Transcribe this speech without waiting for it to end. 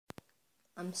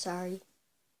I'm sorry.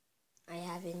 I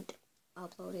haven't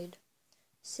uploaded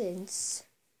since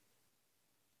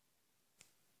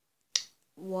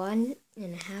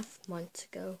 1.5 months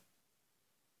ago.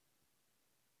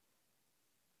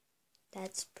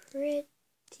 That's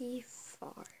pretty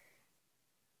far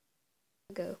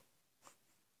ago.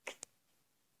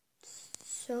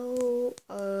 So,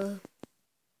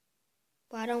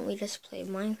 why don't we just play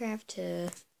Minecraft to,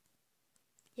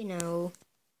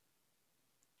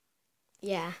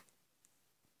 yeah.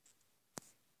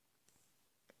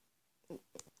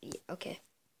 Okay.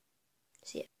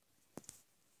 See ya.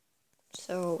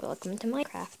 So, welcome to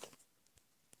Minecraft.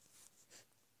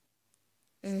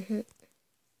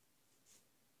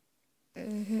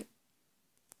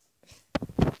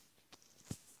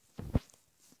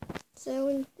 So,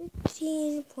 in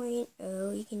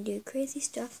 15.0, you can do crazy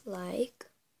stuff like...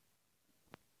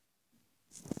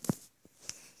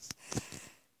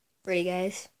 Ready,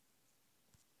 guys?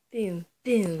 Boom,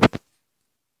 boom.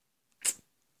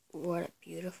 What a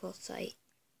beautiful sight.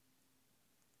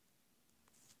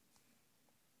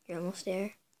 You're almost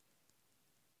there.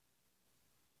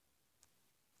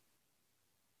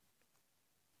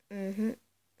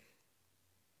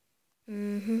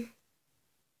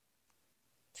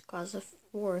 It's caused a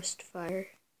forest fire.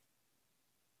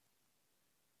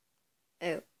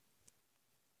 Oh.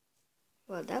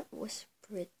 Well, that was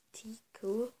pretty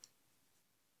cool.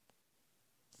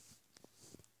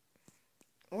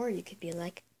 Or you could be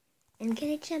like, I'm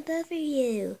gonna jump over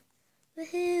you.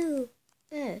 Woohoo!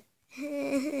 Oh.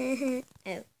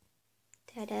 Oh.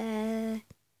 Ta-da!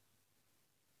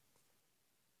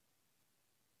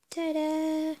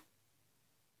 Ta-da!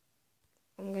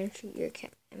 I'm gonna shoot your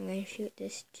cat. I'm gonna shoot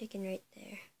this chicken right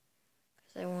there.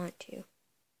 Because I want to.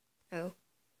 Oh.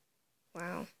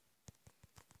 Wow.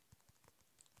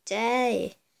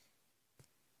 Die!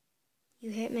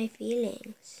 You hurt my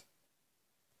feelings.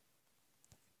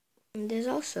 And there's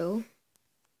also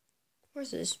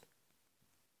horses.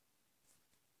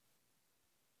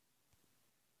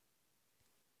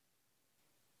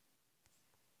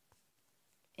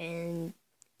 And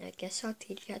I guess I'll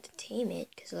teach you how to tame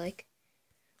it, because, like,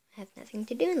 I have nothing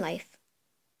to do in life.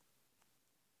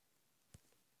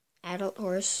 Adult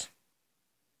horse.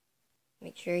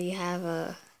 Make sure you have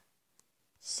a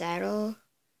saddle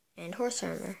and horse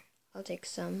armor. I'll take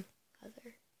some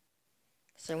other,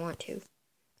 because I want to.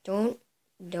 Don't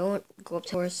go up to a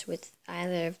horse with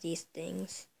either of these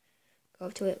things. Go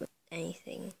up to it with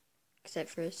anything,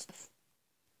 except for stuff.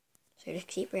 So just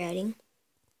keep riding,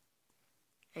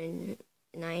 and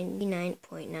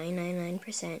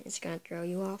 99.999% is going to throw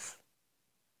you off.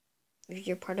 If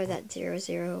you're part of that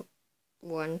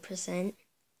 0.001%,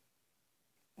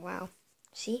 wow,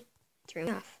 see? Threw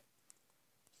me off.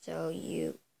 So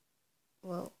you,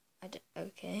 well,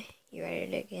 okay, you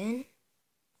read it again.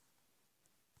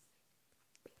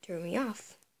 Threw me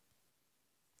off.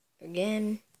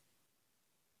 Again.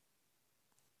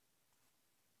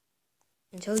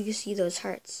 Until you see those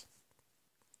hearts.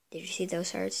 Did you see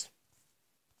those hearts?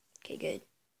 Okay, good.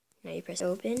 Now you press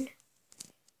open.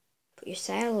 Put your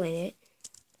saddle in it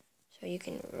so you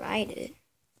can ride it.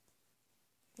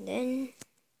 And then,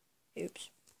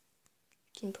 oops,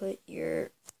 you can put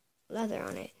your leather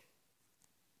on it.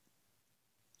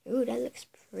 Ooh, that looks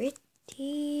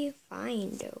pretty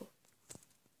fine though.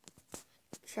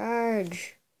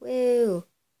 Charge! Woo!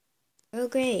 Oh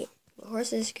great, but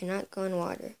horses cannot go in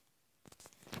water.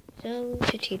 So,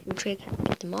 to teach you a trick how to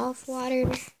get them off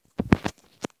water,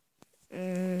 get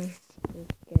a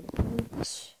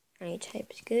box. Any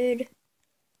type is good.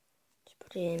 Just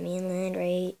put it in mainland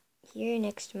right here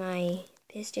next to my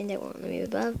piston that won't let me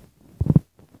above.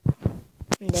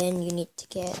 And then you need to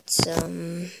get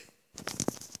some,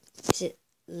 is it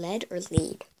lead or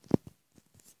lead?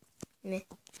 Meh.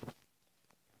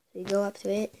 So you go up to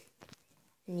it,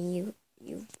 and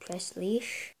you press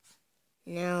leash.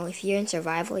 Now, if you're in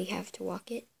survival, you have to walk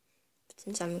it. But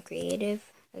since I'm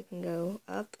creative, I can go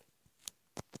up.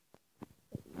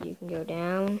 You can go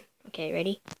down. Okay,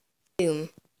 ready? Boom.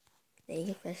 Then you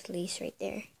can press leash right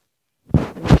there.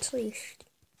 And it's leashed.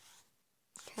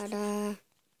 Ta-da!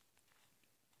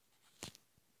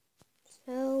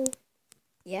 So,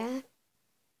 yeah.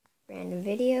 Random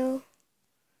video.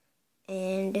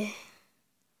 And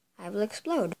I will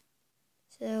explode.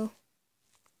 So,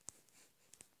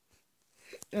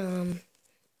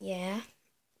 yeah.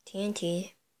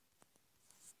 TNT.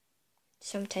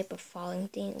 Some type of falling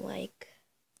thing, like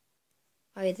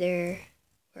either,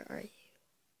 where are you?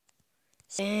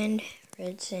 Sand,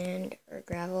 red sand, or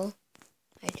gravel.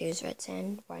 I choose red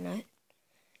sand, why not?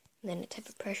 And then a type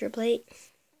of pressure plate.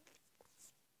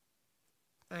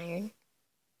 Iron.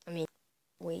 I mean,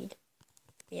 weed.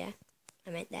 Yeah,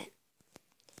 I meant that.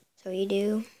 So what you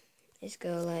do is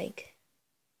go like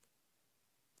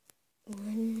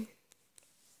 1,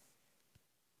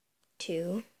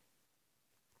 2,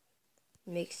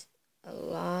 mix a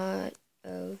lot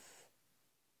of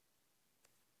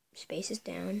spaces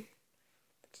down,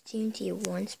 put the TNT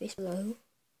 1 space below,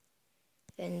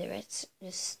 then the rest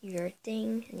is your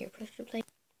thing and your pressure plate.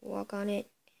 Walk on it,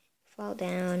 fall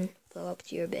down, blow up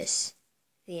to your abyss.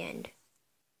 The end.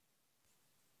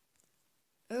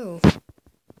 Oh,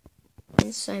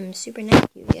 since I'm super nice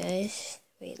to you guys,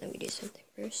 wait, let me do something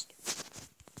first.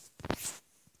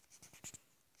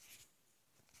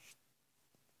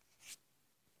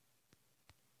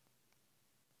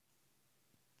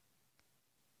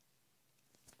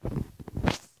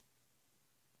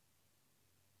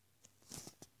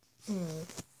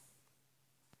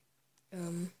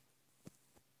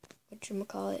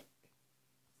 Whatchamacallit?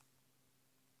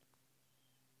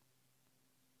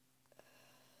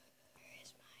 Where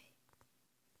is my...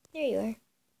 There you are.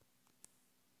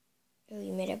 Oh,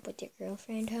 you met up with your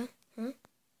girlfriend, huh? Huh?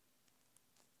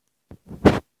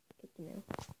 Good to know.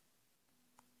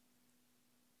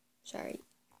 Sorry.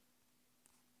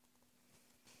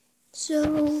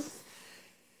 So,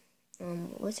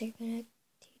 what was I gonna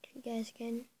teach you guys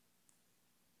again?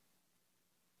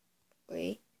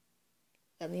 Wait.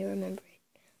 Let me remember it.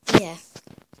 Yeah.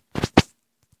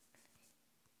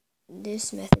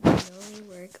 This method can only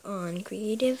work on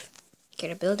creative.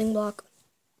 Get a building block.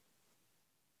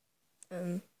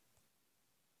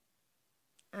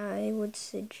 I would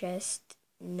suggest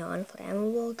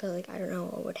non-flammable, because, like, I don't know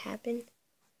what would happen.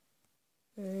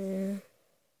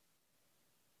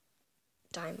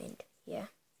 Diamond, yeah.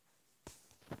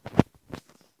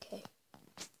 Okay.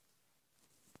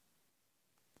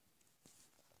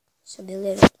 So build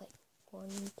it up like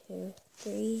 1, 2,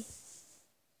 3.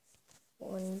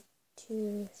 1,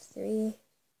 2, 3. Okay,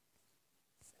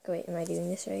 wait, am I doing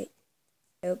this right?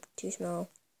 Nope, too small.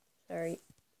 Sorry.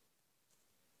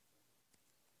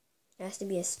 It has to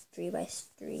be a 3 by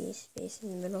 3 space in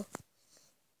the middle.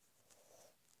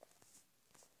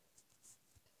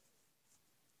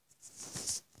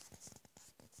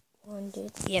 One, two,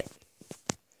 yep.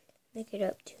 Make it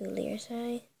up 2 layers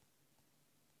high.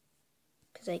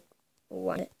 Cause I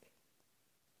want it.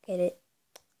 Get it?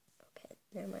 Okay,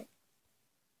 never mind.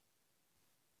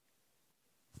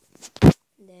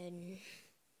 Then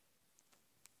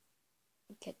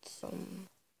get some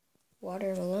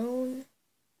watermelon.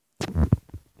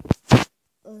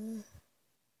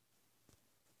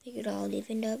 Make it all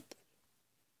evened up.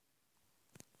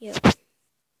 Yep.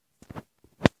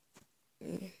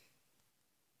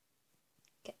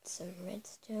 Get some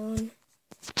redstone.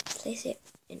 Place it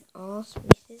in all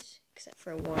spaces except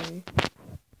for 1.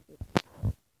 You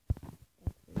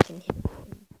can hit it.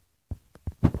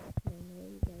 I know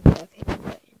you guys have hit the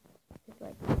button. It's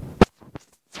like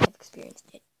I've experienced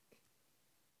it.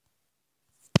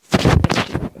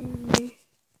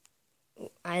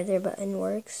 Either button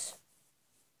works.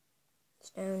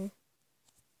 Stone.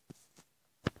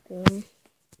 Boom.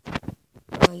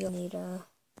 Oh, you'll need a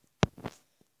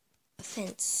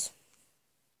fence.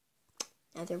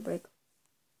 Another brick.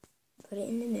 Put it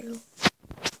in the middle.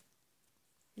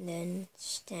 And then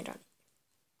stand on it.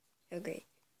 Oh, great.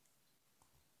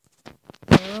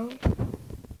 Now,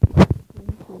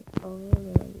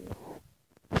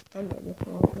 under this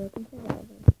won't work in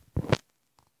survival.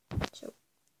 So,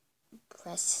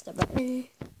 press the button.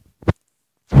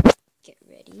 Get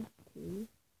ready to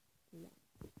fly.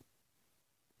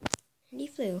 And he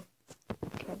flew.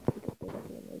 Try to keep it big up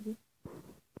here, maybe.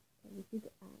 Try to keep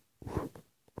it out.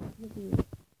 See you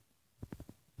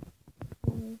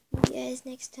guys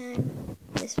next time.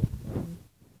 This one,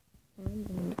 I'm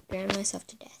going to drown myself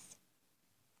to death.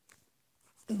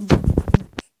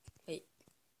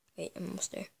 Wait, I'm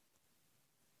almost there.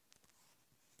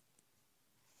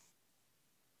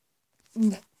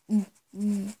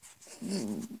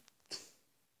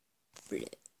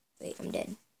 Wait, I'm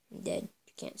dead. You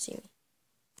can't see me.